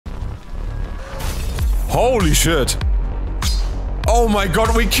Holy shit. Oh my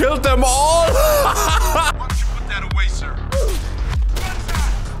god, we killed them all! Why don't you put that away, sir?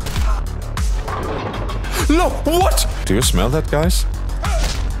 No, what? Do you smell that, guys?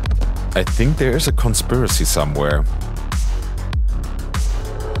 I think there is a conspiracy somewhere.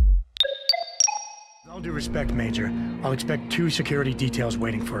 With all due respect, Major, I'll expect 2 security details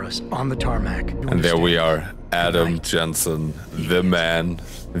waiting for us on the tarmac. And there we are, Adam Jensen, the man,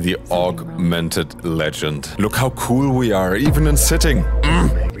 the augmented legend. Look how cool we are, even in sitting.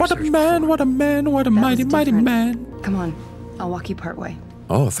 What a man, what a man, what a mighty, mighty man. Come on, I'll walk you part way.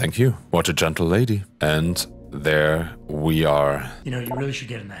 Oh, thank you. What a gentle lady. And there we are. You know, you really should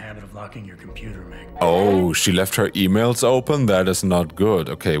get in the habit of locking your computer, Meg. Oh, she left her emails open? That is not good.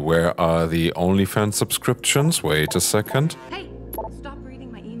 Okay, where are the OnlyFans subscriptions? Wait a second. Hey, stop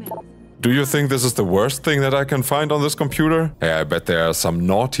reading my emails. Do you think this is the worst thing that I can find on this computer? Hey, I bet there are some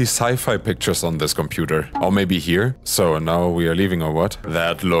naughty sci-fi pictures on this computer. Or maybe here. So now we are leaving or what?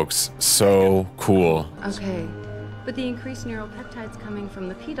 That looks so cool. Okay, but the increased neural peptides coming from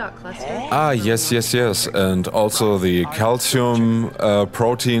the P-dot cluster... Ah, yes, yes, yes. And also the calcium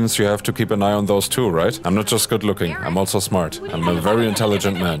proteins, you have to keep an eye on those too, right? I'm not just good looking, I'm also smart. I'm a very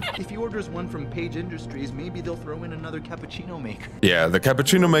intelligent man. If he orders one from Page Industries, maybe they'll throw in another cappuccino maker. Yeah, the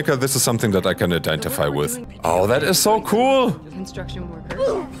cappuccino maker, this is something that I can identify with. Oh, that is so cool! Construction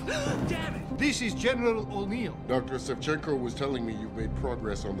workers. Damn it! This is General O'Neill. Dr. Sevchenko was telling me you've made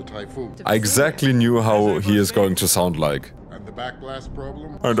progress on the Typhoon. I exactly knew how he is going to sound like. And the backblast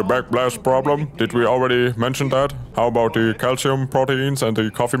problem? And the backblast problem? Did we already mention that? How about the calcium proteins and the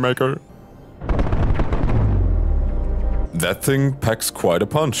coffee maker? That thing packs quite a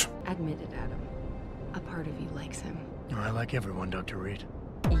punch. Admit it, Adam. A part of you likes him. I like everyone, Dr. Reed.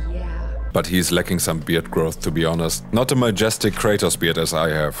 Yeah. But he's lacking some beard growth, to be honest. Not a majestic Kratos beard as I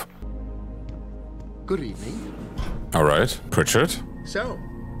have. Good evening. Alright, Pritchard? So,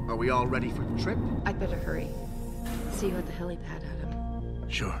 are we all ready for the trip? I'd better hurry. See you at the helipad, Adam.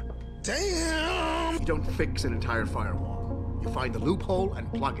 Sure. Damn! You don't fix an entire firewall. You find the loophole and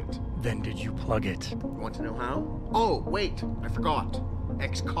plug it. Then did you plug it? You want to know how? Oh, wait, I forgot.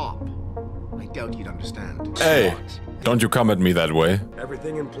 Ex-cop. I doubt you'd understand. Hey, don't you come at me that way.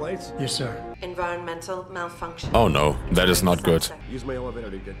 Everything in place? Yes, sir. Environmental malfunction. Oh no, that is not good. Use my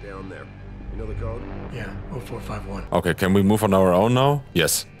elevator to get down there. You know the code? Yeah, 0451. Okay, can we move on our own now?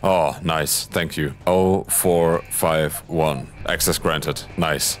 Yes. Oh, nice. Thank you. 0451. Access granted.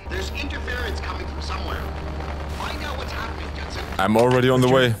 Nice. There's interference coming from somewhere. Find out what's happening, Jensen. I'm already on the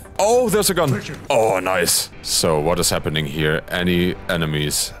way. Oh, there's a gun. Oh, nice. So, what is happening here? Any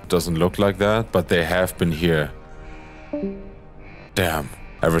enemies? Doesn't look like that, but they have been here. Damn.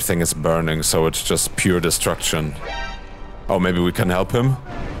 Everything is burning, so it's just pure destruction. Oh, maybe we can help him?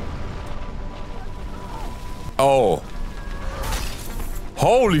 Oh.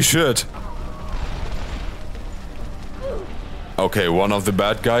 Holy shit. Okay, one of the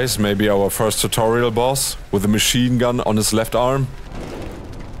bad guys, maybe our first tutorial boss, with a machine gun on his left arm.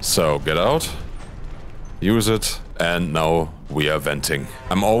 So, get out. Use it. And now we are venting.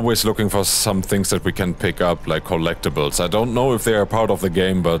 I'm always looking for some things that we can pick up, like collectibles. I don't know if they are part of the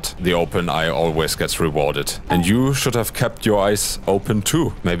game, but the open eye always gets rewarded. And you should have kept your eyes open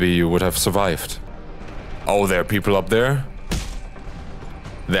too. Maybe you would have survived. Oh, there are people up there.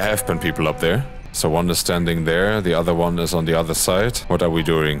 There have been people up there. So one is standing there, the other one is on the other side. What are we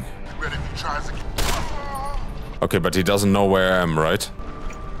doing? Okay, but he doesn't know where I am, right?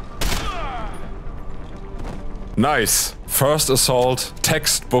 Nice. First assault,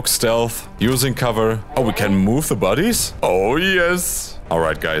 textbook stealth, using cover. Oh, we can move the bodies? Oh, yes.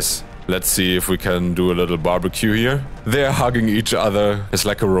 Alright, guys. Let's see if we can do a little barbecue here. They're hugging each other. It's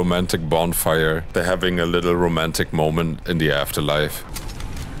like a romantic bonfire. They're having a little romantic moment in the afterlife.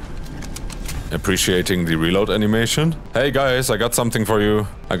 Appreciating the reload animation. Hey guys, I got something for you.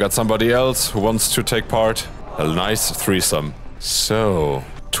 I got somebody else who wants to take part. A nice threesome. So,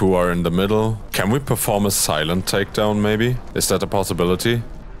 2 are in the middle. Can we perform a silent takedown maybe? Is that a possibility?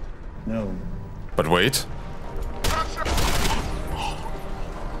 No. But wait.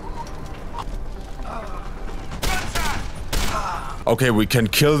 Okay, we can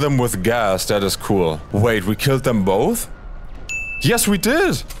kill them with gas. That is cool. Wait, we killed them both? Yes, we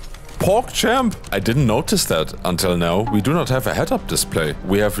did! Pork champ! I didn't notice that until now. We do not have a head-up display.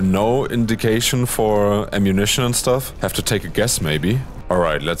 We have no indication for ammunition and stuff. Have to take a guess maybe.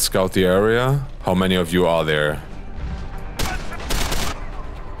 Alright, let's scout the area. How many of you are there?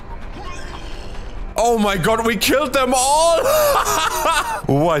 Oh my god, we killed them all!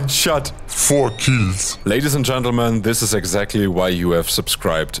 One shot. 4 kills. Ladies and gentlemen, this is exactly why you have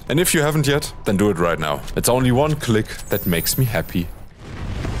subscribed. And if you haven't yet, then do it right now. It's only one click that makes me happy.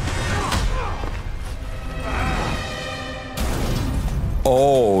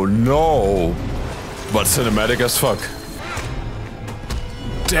 Oh no! But cinematic as fuck.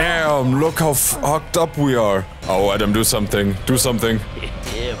 Damn, look how fucked up we are. Oh, Adam, do something. Do something.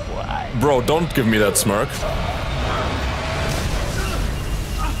 Bro, don't give me that smirk.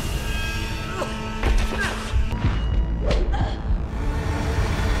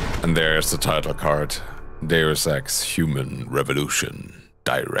 And there's the title card. Deus Ex Human Revolution.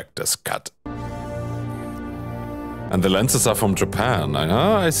 Director's Cut. And the lenses are from Japan.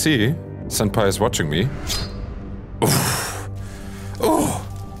 I see. Senpai is watching me. Oof. Oh,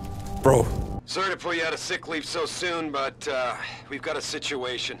 bro. Sorry to pull you out of sick leave so soon, but we've got a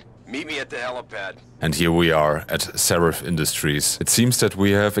situation. Meet me at the helipad. And here we are at Seraph Industries. It seems that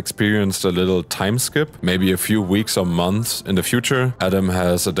we have experienced a little time skip, maybe a few weeks or months in the future. Adam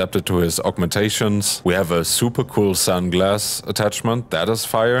has adapted to his augmentations. We have a super cool sunglass attachment. That is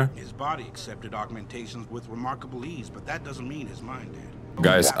fire. His body accepted augmentations with remarkable ease, but that doesn't mean his mind did.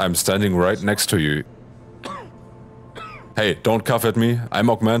 Guys, I'm standing right next to you. Hey, don't cough at me. I'm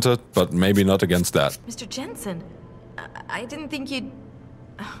augmented, but maybe not against that. Mr. Jensen, I didn't think you'd...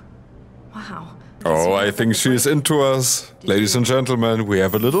 Wow. Oh, I think she's into us. Ladies and gentlemen, we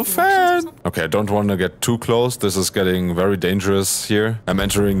have a little fan. Okay, I don't want to get too close. This is getting very dangerous here. I'm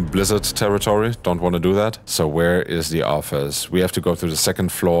entering Blizzard territory. Don't want to do that. So where is the office? We have to go to the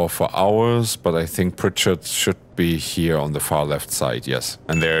second floor for hours, but I think Pritchard should be here on the far left side, yes.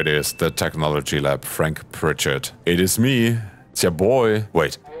 And there it is, the technology lab, Frank Pritchard. It is me. It's your boy.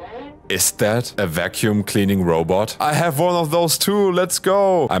 Wait. Is that a vacuum cleaning robot? I have one of those too, let's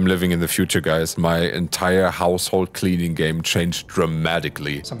go! I'm living in the future, guys. My entire household cleaning game changed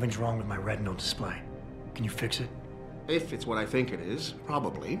dramatically. Something's wrong with my retinal display. Can you fix it? If it's what I think it is,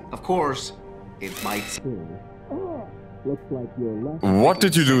 probably. Of course, it might still. What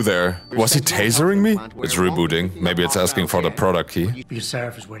did you do there? Was he tasering me? It's rebooting. Maybe it's asking for the product key. Because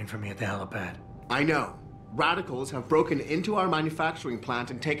Seraph is waiting for me at the helipad. I know. Radicals have broken into our manufacturing plant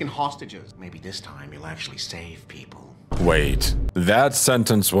and taken hostages. Maybe this time you'll actually save people. Wait, that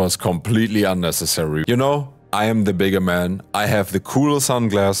sentence was completely unnecessary. You know, I am the bigger man. I have the cooler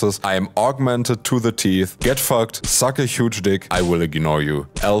sunglasses. I am augmented to the teeth. Get fucked, suck a huge dick. I will ignore you.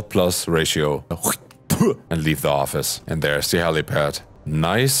 L+ ratio. And leave the office. And there's the helipad.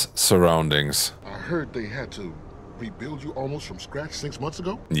 Nice surroundings. I heard they had to rebuild you almost from scratch 6 months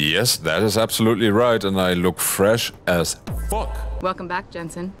ago? Yes, that is absolutely right, and I look fresh as fuck. Welcome back,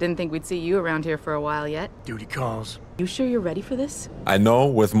 Jensen. Didn't think we'd see you around here for a while yet. Duty calls. You sure you're ready for this? I know,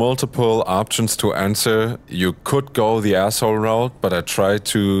 with multiple options to answer, you could go the asshole route, but I try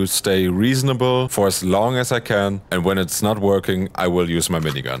to stay reasonable for as long as I can, and when it's not working, I will use my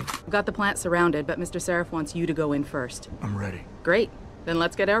minigun. We've got the plant surrounded, but Mr. Seraph wants you to go in first. I'm ready. Great. Then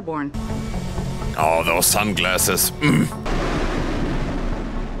let's get airborne. Oh, those sunglasses.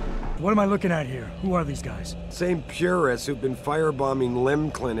 What am I looking at here? Who are these guys? Same purists who've been firebombing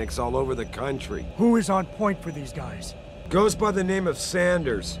limb clinics all over the country. Who is on point for these guys? Goes by the name of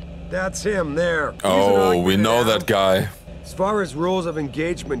Sanders. That's him there. Oh, we know that guy. As far as rules of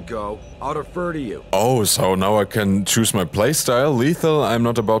engagement go, I'll defer to you. Oh, so now I can choose my playstyle. Lethal, I'm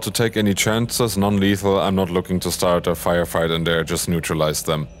not about to take any chances. Non-lethal, I'm not looking to start a firefight in there, just neutralize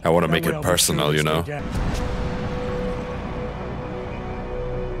them. I want to make it personal, you know?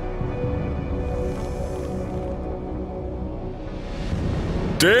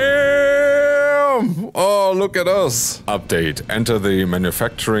 Damn! Oh, look at us! Update. Enter the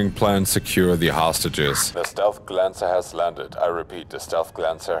manufacturing plant, secure the hostages. The stealth glancer has landed. I repeat, the stealth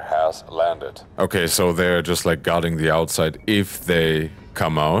glancer has landed. Okay, so they're just like guarding the outside if they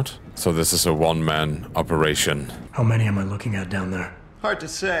come out. So this is a one-man operation. How many am I looking at down there? Hard to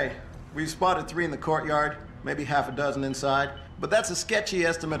say. We've spotted 3 in the courtyard, maybe half a dozen inside. But that's a sketchy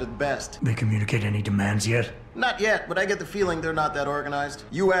estimate at best. They communicate any demands yet? Not yet, but I get the feeling they're not that organized.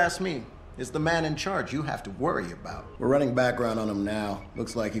 You ask me. It's the man in charge you have to worry about. We're running background on him now.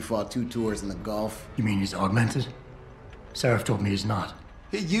 Looks like he fought 2 tours in the Gulf. You mean he's augmented? Seraph told me he's not.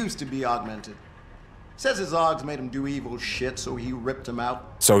 He used to be augmented. Says his augs made him do evil shit, so he ripped him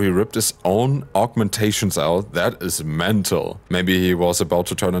out. So he ripped his own augmentations out? That is mental. Maybe he was about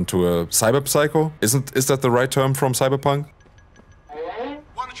to turn into a cyber psycho? Is that the right term from cyberpunk?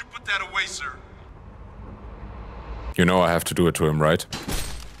 Why don't you put that away, sir? You know I have to do it to him, right?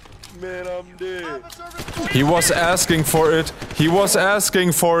 Man, I'm dead. He was asking for it. He was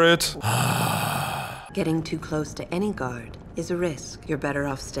asking for it. Getting too close to any guard is a risk. You're better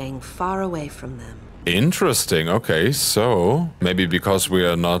off staying far away from them. Interesting, okay, so maybe because we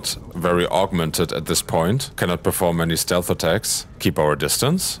are not very augmented at this point, cannot perform any stealth attacks, keep our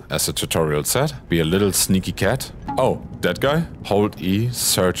distance, as the tutorial said, be a little sneaky cat. Oh, that guy? Hold E,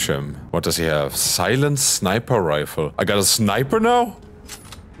 search him. What does he have? Silent sniper rifle. I got a sniper now?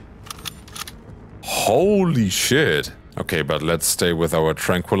 Holy shit. Okay, but let's stay with our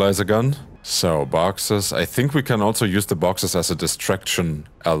tranquilizer gun. So, boxes. I think we can also use the boxes as a distraction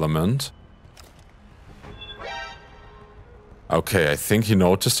element. Okay, I think he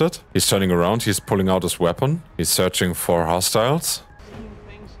noticed it. He's turning around, he's pulling out his weapon. He's searching for hostiles.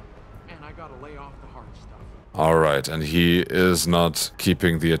 Alright, and he is not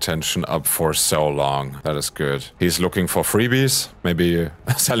keeping the attention up for so long. That is good. He's looking for freebies. Maybe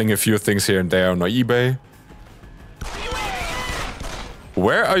selling a few things here and there on eBay.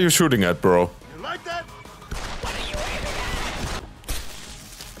 Where are you shooting at, bro? You like that?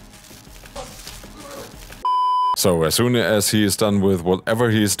 So as soon as he is done with whatever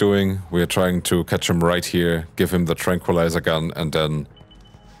he is doing, we are trying to catch him right here, give him the tranquilizer gun, and then...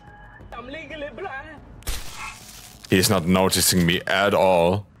 He's not noticing me at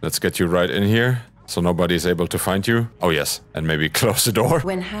all. Let's get you right in here, so nobody is able to find you. Oh yes, and maybe close the door.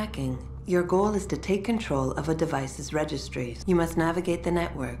 When hacking, your goal is to take control of a device's registries. You must navigate the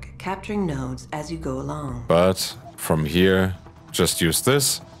network, capturing nodes as you go along. But from here, just use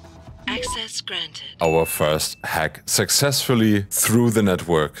this. Access granted. Our first hack successfully through the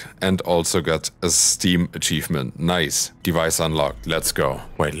network and also got a Steam achievement. Nice. Device unlocked. Let's go.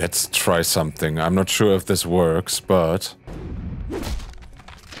 Wait, let's try something. I'm not sure if this works, but...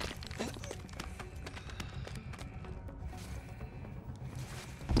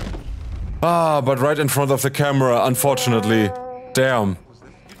 Ah, but right in front of the camera, unfortunately. Damn.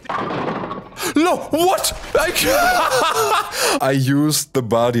 No, what? I used the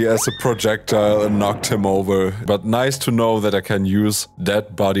body as a projectile and knocked him over. But nice to know that I can use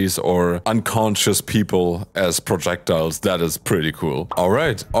dead bodies or unconscious people as projectiles. That is pretty cool.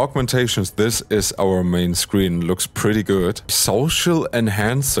 Alright, augmentations. This is our main screen. Looks pretty good. Social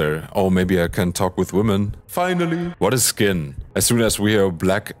enhancer. Oh, maybe I can talk with women. Finally. What is skin? As soon as we are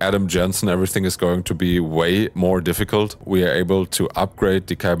Black Adam Jensen, everything is going to be way more difficult. We are able to upgrade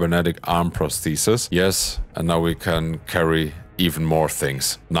the cybernetic arm prosthesis. Yes, and now we can carry even more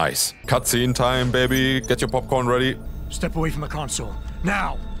things. Nice. Cutscene time, baby. Get your popcorn ready. Step away from the console.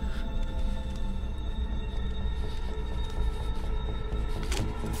 Now!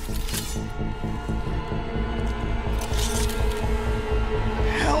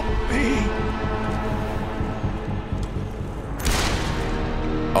 Help me!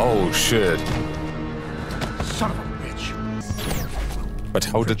 Oh, shit. Son of a bitch. But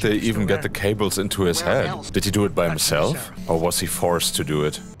how did they even get the cables into his head? Did he do it by himself? Or was he forced to do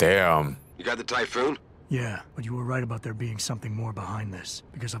it? Damn. You got the Typhoon? Yeah, but you were right about there being something more behind this.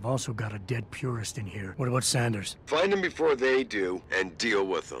 Because I've also got a dead purist in here. What about Sanders? Find him before they do, and deal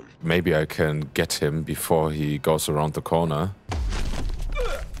with them. Maybe I can get him before he goes around the corner.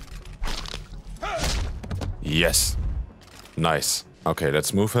 Yes. Nice. Okay,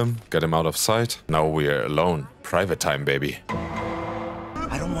 let's move him, get him out of sight. Now we are alone. Private time, baby.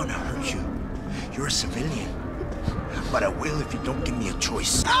 I don't want to hurt you. You're a civilian. But I will if you don't give me a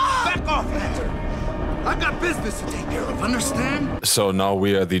choice. Back off, man! I got business to take care of, understand? So now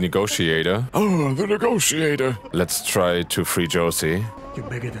we are the negotiator. Oh, the negotiator. Let's try to free Josie. You're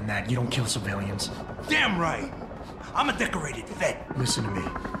bigger than that. You don't kill civilians. Damn right. I'm a decorated vet. Listen to me.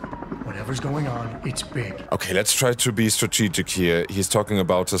 Whatever's going on, it's big. Okay, let's try to be strategic here. He's talking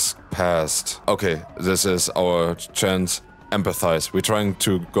about his past. Okay, this is our chance. Empathize. We're trying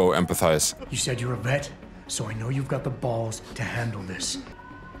to go empathize. You said you're a vet, so I know you've got the balls to handle this.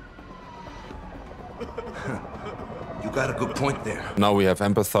 You got a good point there. Now we have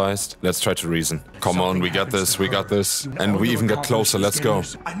empathized. Let's try to reason. Come on, we got this, we got this. And we even get closer, let's go.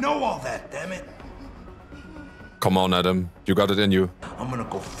 I know all that, damn it. Come on, Adam. You got it in you. I'm gonna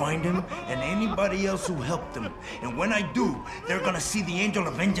go find him and anybody else who helped him. And when I do, they're gonna see the Angel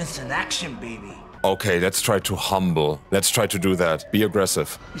of Vengeance in action, baby. Okay, let's try to humble. Let's try to do that. Be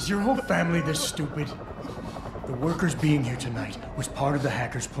aggressive. Is your whole family this stupid? The workers being here tonight was part of the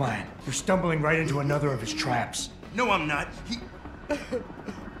hacker's plan. You're stumbling right into another of his traps. No, I'm not.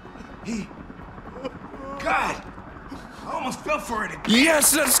 He... God! I almost fell for it again.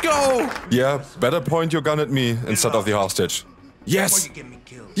 Yes, let's go! Yeah, better point your gun at me instead of the hostage. Yes! Before you get me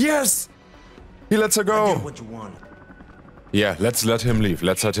killed. Yes! He lets her I go. did what you wanted. Yeah, let's let him leave.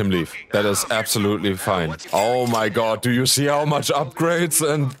 Let's let him leave. That is absolutely fine. Oh my god, do you see how much upgrades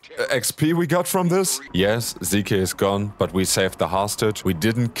and XP we got from this? Yes, ZK is gone, but we saved the hostage. We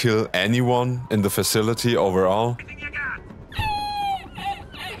didn't kill anyone in the facility overall.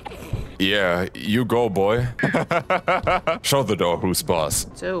 Yeah, you go, boy. Show the door who's boss.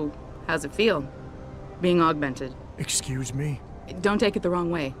 So, how's it feel? Being augmented? Excuse me? Don't take it the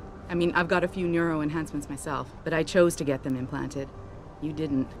wrong way. I mean, I've got a few neuro enhancements myself, but I chose to get them implanted. You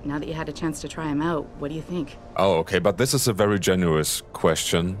didn't. Now that you had a chance to try them out, what do you think? Oh, okay, but this is a very generous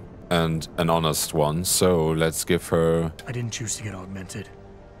question and an honest one, so let's give her... I didn't choose to get augmented,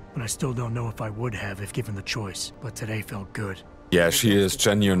 but I still don't know if I would have if given the choice, but today felt good. Yeah, she is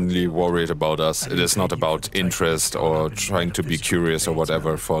genuinely worried about us. It is not about interest or trying to be curious or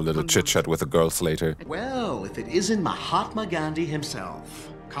whatever for a little chit-chat with the girls later. Well, if it isn't Mahatma Gandhi himself,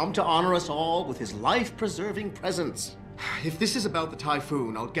 come to honor us all with his life-preserving presence. If this is about the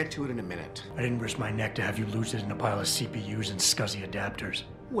typhoon, I'll get to it in a minute. I didn't risk my neck to have you lose it in a pile of CPUs and scuzzy adapters.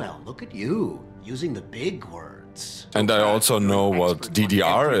 Well, look at you, using the big words. And I also know what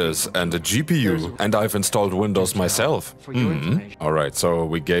DDR is and a GPU, and I've installed Windows myself. Alright, so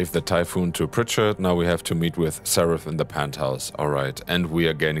we gave the Typhoon to Pritchard, now we have to meet with Seraph in the penthouse. Alright, and we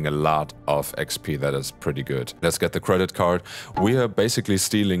are gaining a lot of XP, that is pretty good. Let's get the credit card. We are basically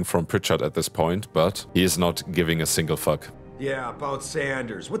stealing from Pritchard at this point, but he is not giving a single fuck. Yeah, about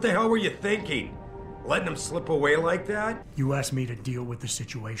Sanders. What the hell were you thinking? Letting him slip away like that? You asked me to deal with the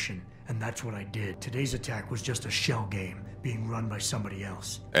situation, and that's what I did. Today's attack was just a shell game, being run by somebody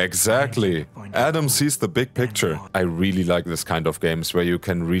else. Exactly. Adam sees the big picture. I really like this kind of games where you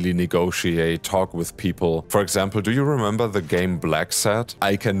can really negotiate, talk with people. For example, do you remember the game Black Sat?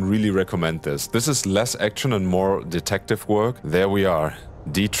 I can really recommend this. This is less action and more detective work. There we are.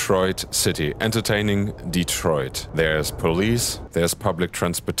 Detroit City. Entertaining Detroit. There's police, there's public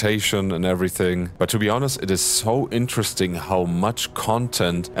transportation and everything. But to be honest, it is so interesting how much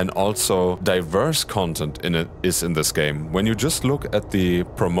content and also diverse content is in this game. When you just look at the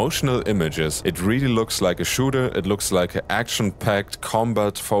promotional images, it really looks like a shooter. It looks like an action-packed,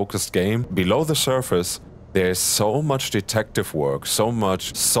 combat-focused game. Below the surface, there's so much detective work, so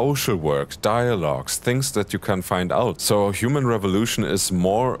much social work, dialogues, things that you can find out. So Human Revolution is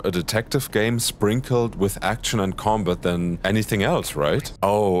more a detective game sprinkled with action and combat than anything else, right?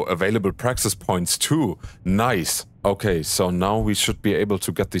 Oh, available praxis points too. Nice. Okay, so now we should be able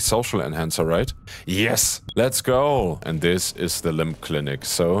to get the social enhancer, right? Yes, let's go! And this is the limb clinic,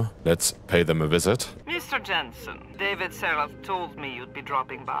 so let's pay them a visit. Mr. Jensen, David Seraph told me you'd be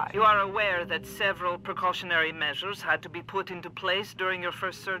dropping by. You are aware that several precautionary measures had to be put into place during your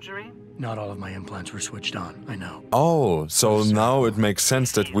first surgery? Not all of my implants were switched on, I know. Oh, so now it makes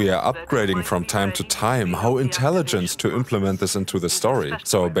sense that we are upgrading from time to time. How intelligent to implement this into the story.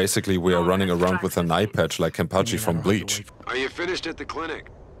 So basically we are running around with an eye patch like Kenpachi from Bleach. Are you finished at the clinic?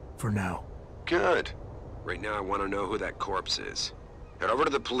 For now. Good. Right now I want to know who that corpse is. Head over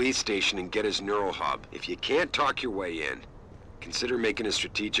to the police station and get his neural hub. If you can't talk your way in, consider making a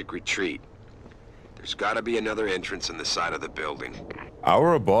strategic retreat. There's gotta be another entrance on the side of the building.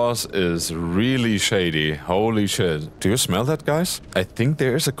 Our boss is really shady. Holy shit. Do you smell that, guys? I think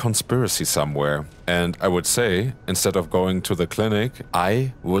there is a conspiracy somewhere. And I would say, instead of going to the clinic,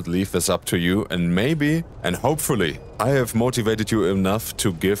 I would leave this up to you and maybe, and hopefully, I have motivated you enough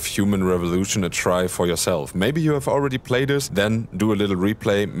to give Human Revolution a try for yourself. Maybe you have already played this, then do a little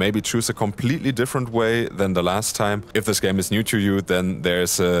replay, maybe choose a completely different way than the last time. If this game is new to you, then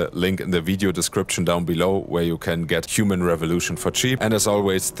there's a link in the video description down below where you can get Human Revolution for cheap. And as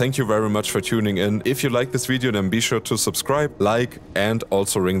always, thank you very much for tuning in. If you like this video, then be sure to subscribe, like, and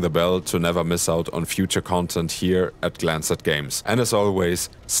also ring the bell to never miss out on future content here at GlanceAtGames. And as always,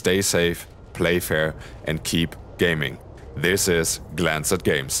 stay safe, play fair, and keep gaming. This is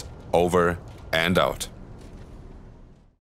GlanceAtGames. Over and out.